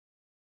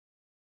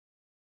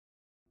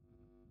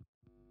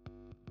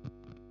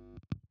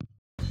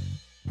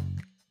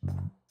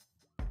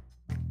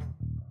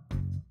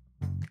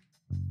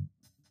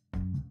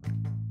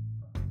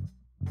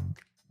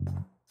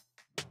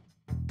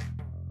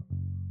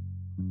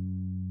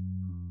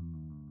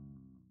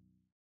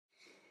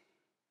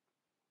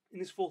In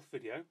this fourth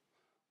video,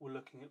 we're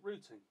looking at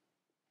routing.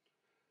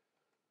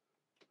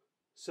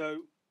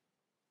 So,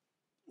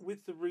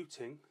 with the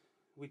routing,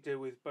 we deal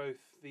with both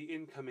the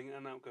incoming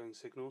and outgoing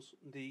signals.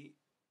 The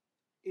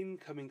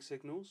incoming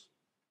signals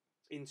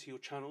into your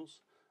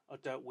channels are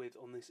dealt with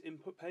on this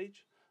input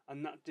page,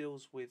 and that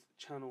deals with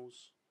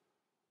channels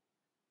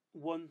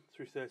 1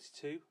 through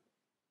 32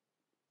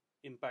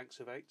 in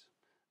banks of 8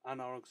 and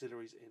our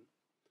auxiliaries in.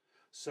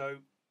 So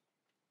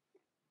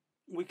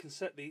we can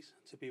set these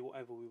to be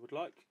whatever we would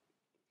like.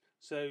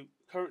 So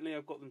currently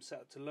I've got them set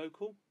up to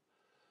local.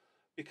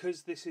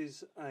 Because this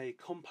is a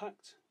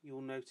compact,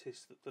 you'll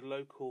notice that the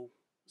local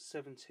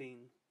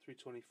 17 through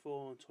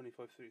 24 and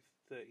 25 through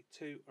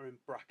 32 are in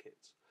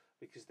brackets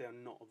because they are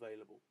not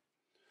available.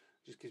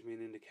 It just gives me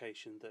an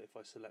indication that if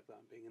I select that,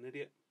 I'm being an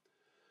idiot.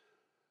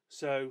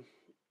 So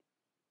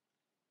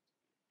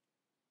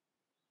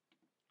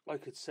I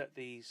could set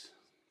these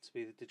to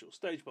be the digital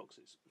stage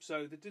boxes.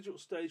 So the digital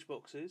stage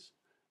boxes,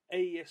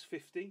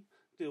 AES50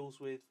 deals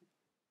with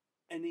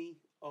any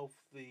of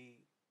the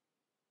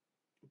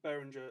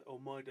Behringer or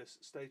Midas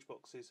stage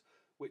boxes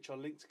which are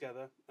linked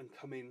together and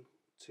come in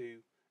to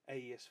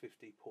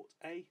AES50 port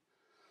A,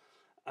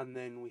 and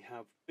then we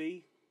have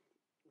B,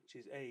 which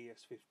is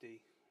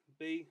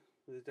AES50B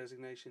with a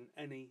designation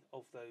any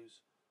of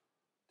those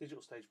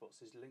digital stage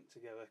boxes linked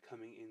together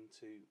coming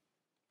into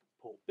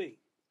port B.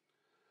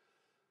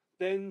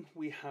 Then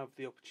we have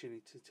the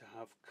opportunity to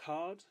have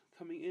card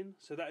coming in.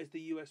 So that is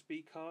the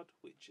USB card,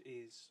 which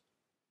is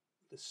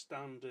the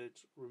standard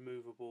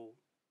removable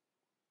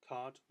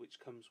card which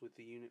comes with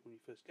the unit when you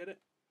first get it.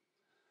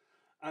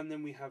 And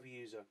then we have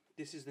user.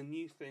 This is the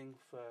new thing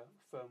for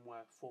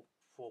firmware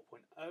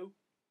 4.0,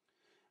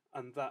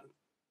 and that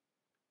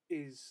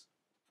is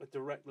a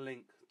direct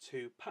link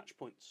to patch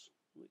points,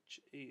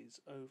 which is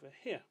over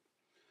here.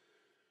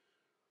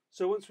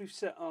 So once we've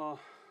set our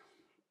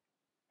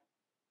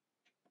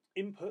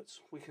inputs,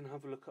 we can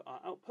have a look at our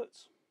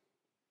outputs.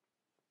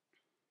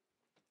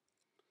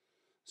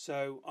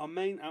 So our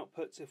main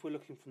outputs, if we're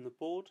looking from the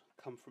board,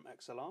 come from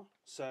XLR.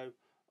 So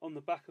on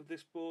the back of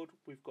this board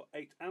we've got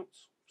 8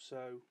 outs,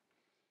 so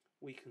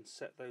we can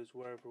set those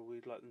wherever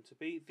we'd like them to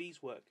be.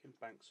 These work in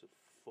banks of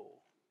 4.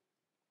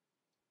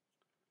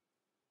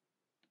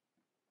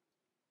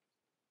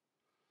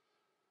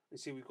 You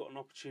see we've got an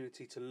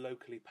opportunity to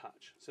locally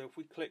patch. So if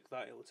we click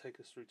that, it will take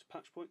us through to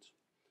patch points.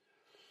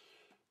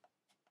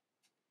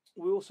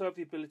 We also have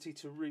the ability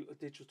to route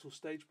digital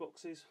stage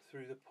boxes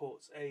through the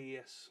ports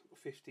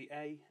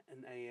AES50A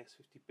and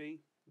AES50B.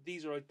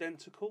 These are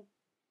identical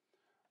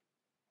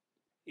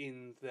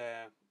in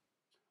their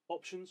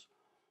options,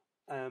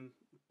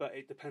 but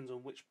it depends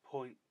on which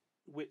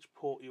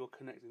port you're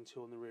connecting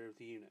to on the rear of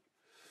the unit.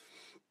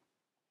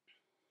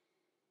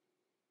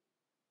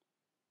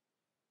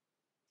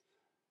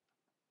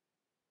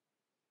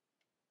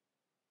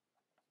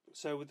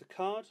 So with the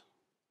card,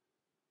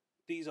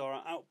 these are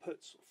our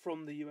outputs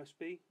from the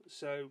USB.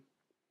 So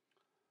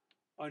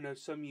I know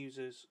some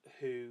users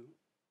who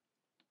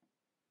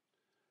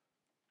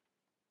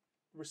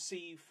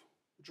receive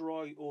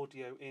dry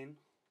audio in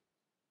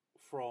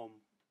from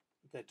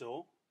their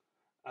door,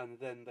 and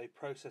then they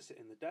process it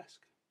in the desk,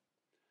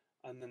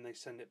 and then they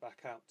send it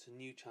back out to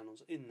new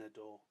channels in their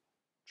door,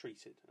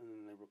 treated, and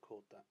then they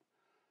record that.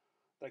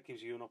 That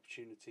gives you an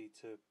opportunity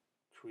to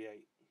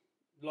create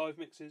live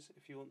mixes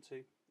if you want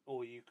to,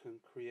 or you can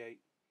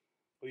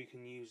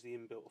use the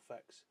inbuilt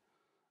effects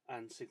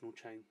and signal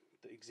chain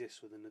that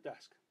exists within the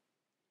desk.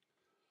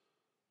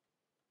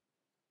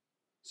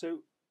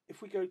 So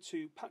if we go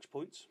to patch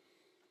points,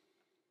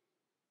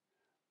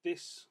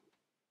 this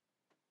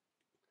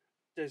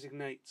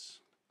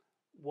designates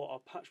what our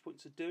patch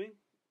points are doing.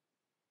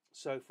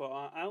 So for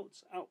our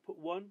output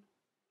 1,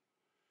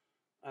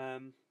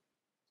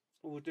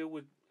 we'll deal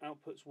with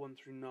outputs 1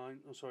 through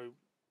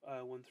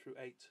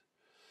 8.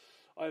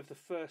 I have the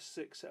first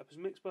 6 set up as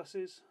mix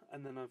buses,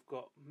 and then I've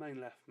got main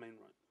left, main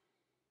right.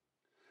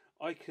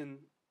 I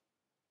can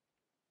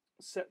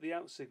set the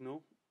out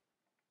signal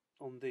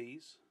on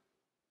these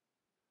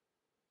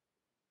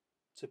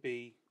to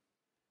be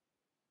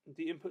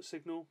the input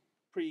signal,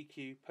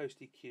 pre-EQ,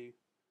 post-EQ,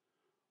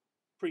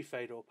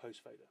 pre-fader or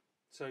post-fader.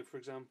 So for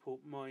example,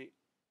 my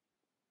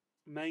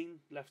main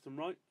left and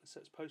right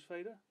sets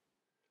post-fader,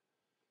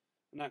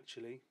 and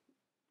actually,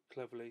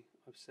 cleverly,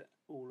 I've set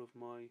all of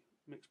my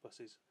mix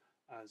buses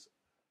as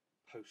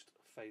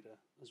post-fader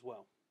as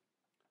well.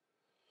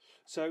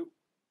 So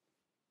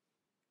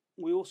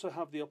we also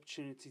have the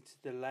opportunity to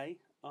delay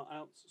our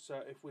outs.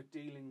 So if we're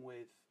dealing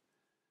with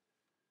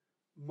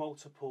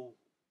multiple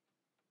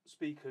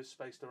speakers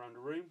spaced around a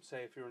room,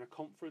 say if you're in a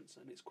conference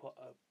and it's quite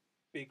a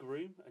big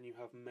room and you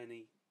have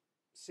many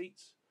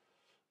seats,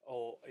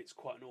 or it's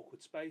quite an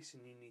awkward space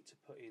and you need to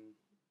put in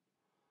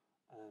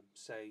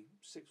say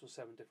 6 or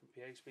 7 different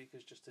PA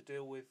speakers just to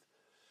deal with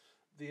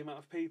the amount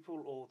of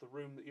people or the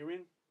room that you're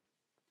in,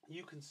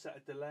 you can set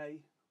a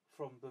delay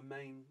from the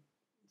main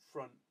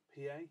front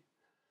PA,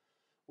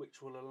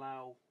 which will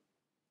allow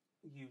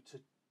you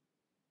to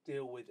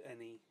deal with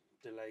any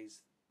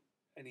delays,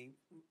 any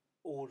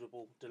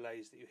audible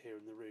delays that you hear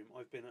in the room.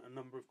 I've been at a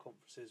number of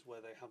conferences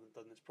where they haven't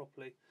done this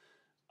properly,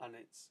 and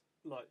it's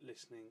like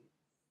listening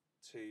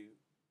to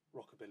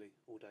rockabilly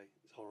all day.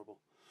 It's horrible.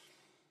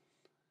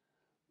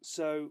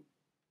 So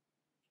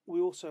we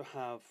also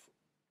have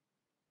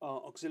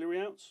our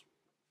auxiliary outs.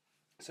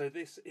 So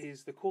this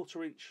is the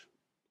 1/4 inch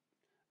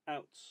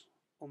outs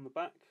on the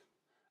back,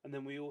 and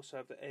then we also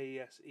have the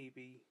AES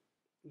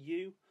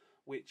EBU,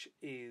 which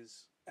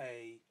is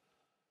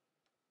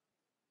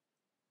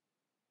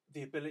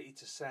the ability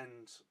to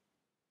send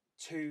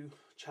 2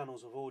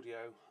 channels of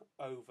audio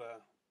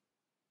over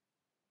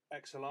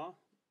XLR.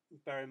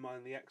 Bear in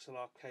mind the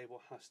XLR cable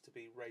has to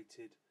be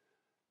rated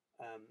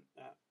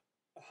at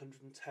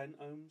 110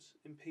 ohms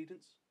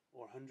impedance,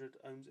 or 100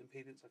 ohms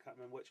impedance, I can't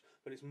remember which,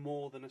 but it's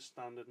more than a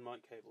standard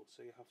mic cable,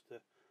 so you have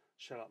to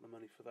shell out the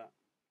money for that.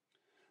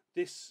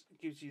 This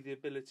gives you the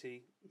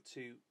ability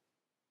to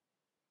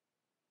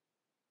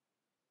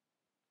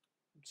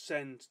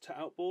send to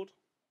outboard,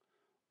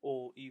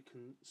 or you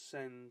can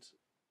send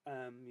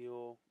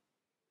your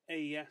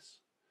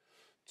AES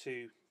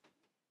to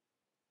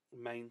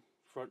main,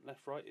 front,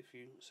 left, right if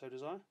you so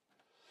desire.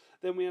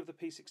 Then we have the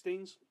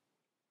P16s.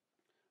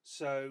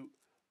 So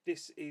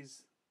this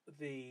is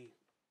the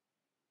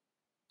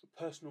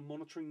personal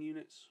monitoring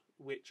units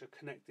which are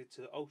connected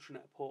to the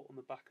Ultranet port on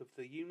the back of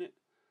the unit.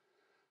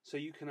 So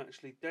you can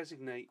actually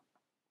designate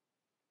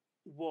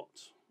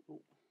what...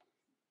 Oh,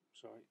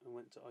 sorry, I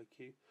went to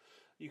IQ.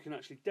 You can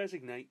actually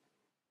designate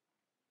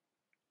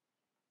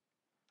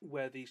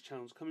where these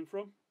channels are coming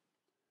from.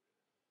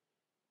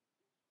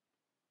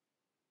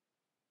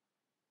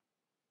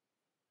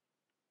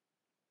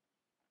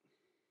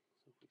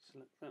 So if we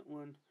select that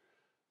one,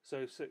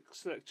 so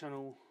select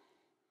channel,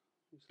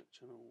 select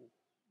channel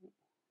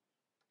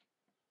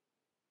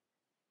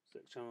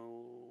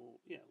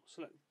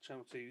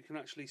 2. You can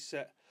actually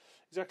set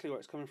exactly where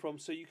it's coming from.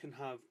 So you can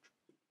have,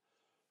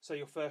 say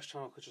your first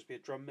channel could just be a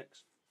drum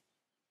mix,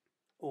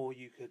 or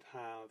you could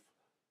have,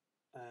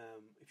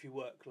 if you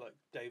work like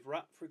Dave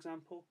Rapp, for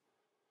example,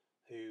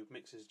 who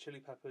mixes Chili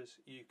Peppers,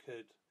 you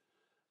could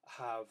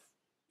have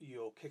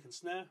your kick and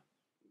snare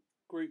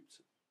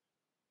grouped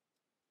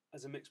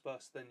as a mix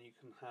bus. Then you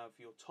can have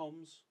your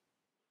toms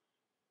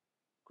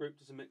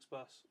grouped as a mix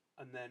bus,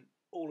 and then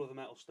all of the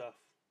metal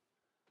stuff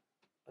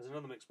as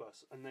another mix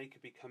bus, and they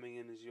could be coming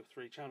in as your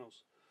 3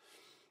 channels.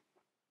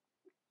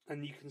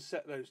 And you can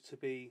set those to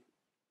be,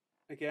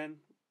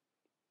 again,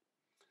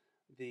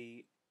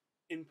 the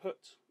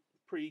input,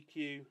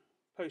 pre-EQ,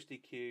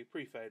 post-EQ,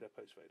 pre-fader,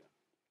 post-fader.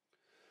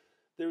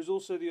 There is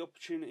also the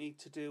opportunity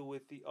to deal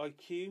with the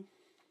IQ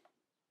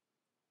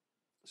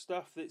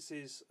stuff. This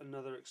is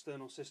another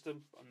external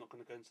system. I'm not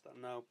going to go into that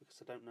now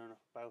because I don't know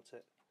enough about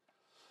it.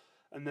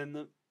 And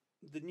then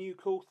the new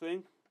cool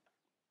thing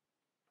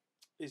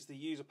is the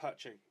user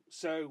patching.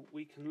 So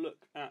we can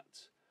look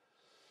at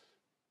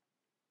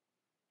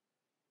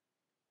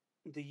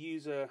the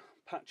user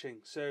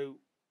patching. So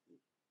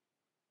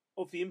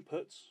of the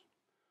inputs,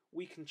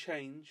 we can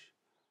change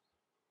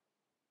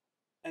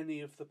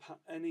any of the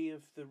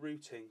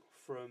routing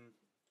from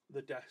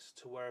the desk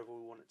to wherever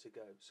we want it to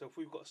go. So if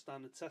we've got a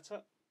standard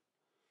setup,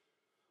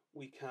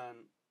 we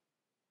can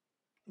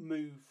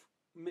move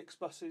mix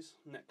buses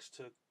next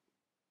to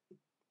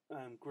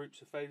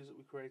groups of faders that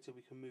we created.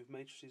 We can move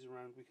matrices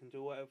around. We can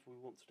do whatever we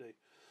want to do.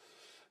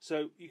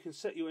 So you can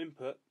set your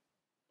input.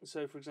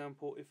 So for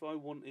example, if I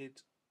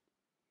wanted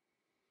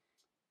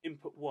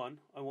input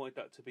 1, I wanted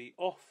that to be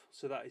off,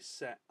 so that is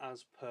set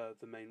as per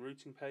the main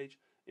routing page.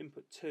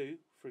 Input 2,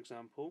 for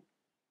example,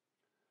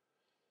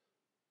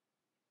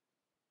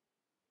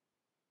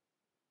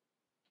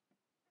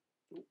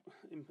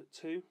 input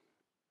 2,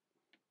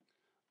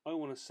 I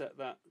want to set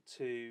that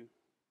to,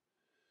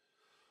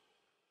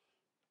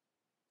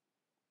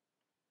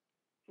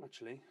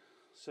 actually,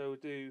 so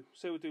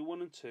we'll do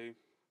 1 and 2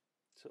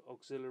 to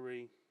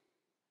auxiliary,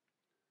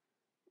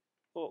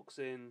 aux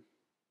in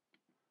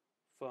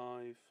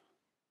 5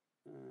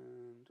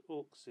 and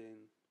aux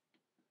in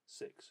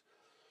 6.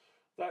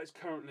 That is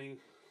currently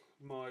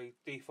my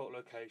default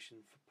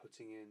location for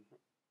putting in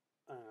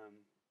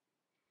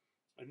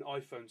an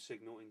iPhone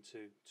signal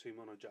into 2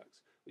 mono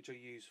jacks, which I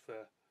use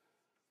for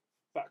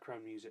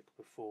background music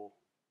before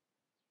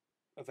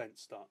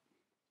events start.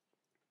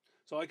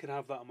 So I can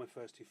have that on my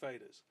first 2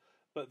 faders,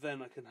 but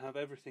then I can have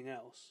everything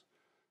else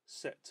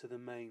set to the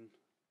main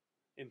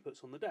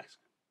inputs on the desk.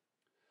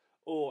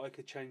 Or I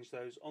could change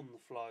those on the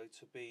fly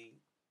to be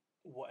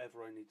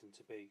whatever I need them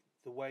to be.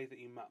 The way that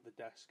you map the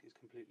desk is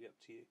completely up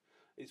to you.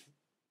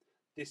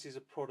 This is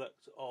a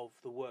product of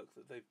the work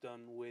that they've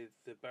done with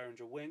the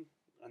Behringer Wing,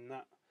 and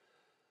that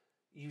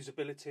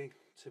usability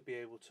to be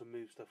able to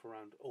move stuff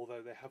around,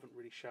 although they haven't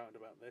really shouted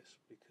about this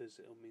because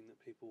it'll mean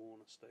that people will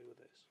want to stay with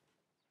this.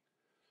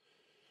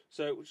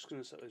 So we're just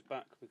going to set those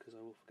back because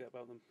I will forget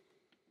about them.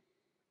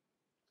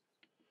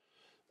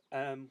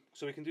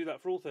 So we can do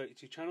that for all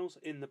 32 channels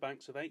in the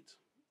banks of 8,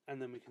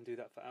 and then we can do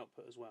that for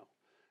output as well.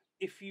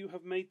 If you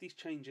have made these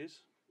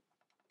changes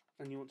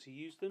and you want to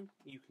use them,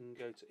 you can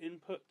go to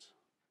Input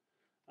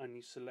and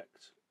you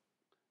select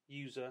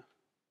user,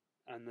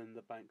 and then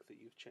the bank that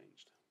you've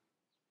changed.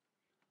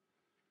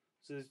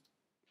 So there's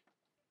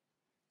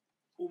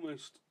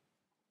almost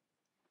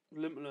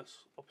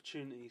limitless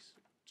opportunities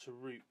to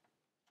route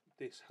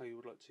this how you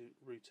would like to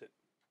route it.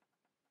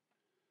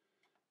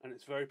 And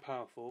it's very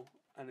powerful,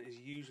 and it is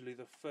usually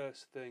the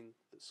first thing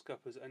that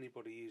scuppers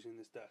anybody using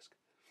this desk.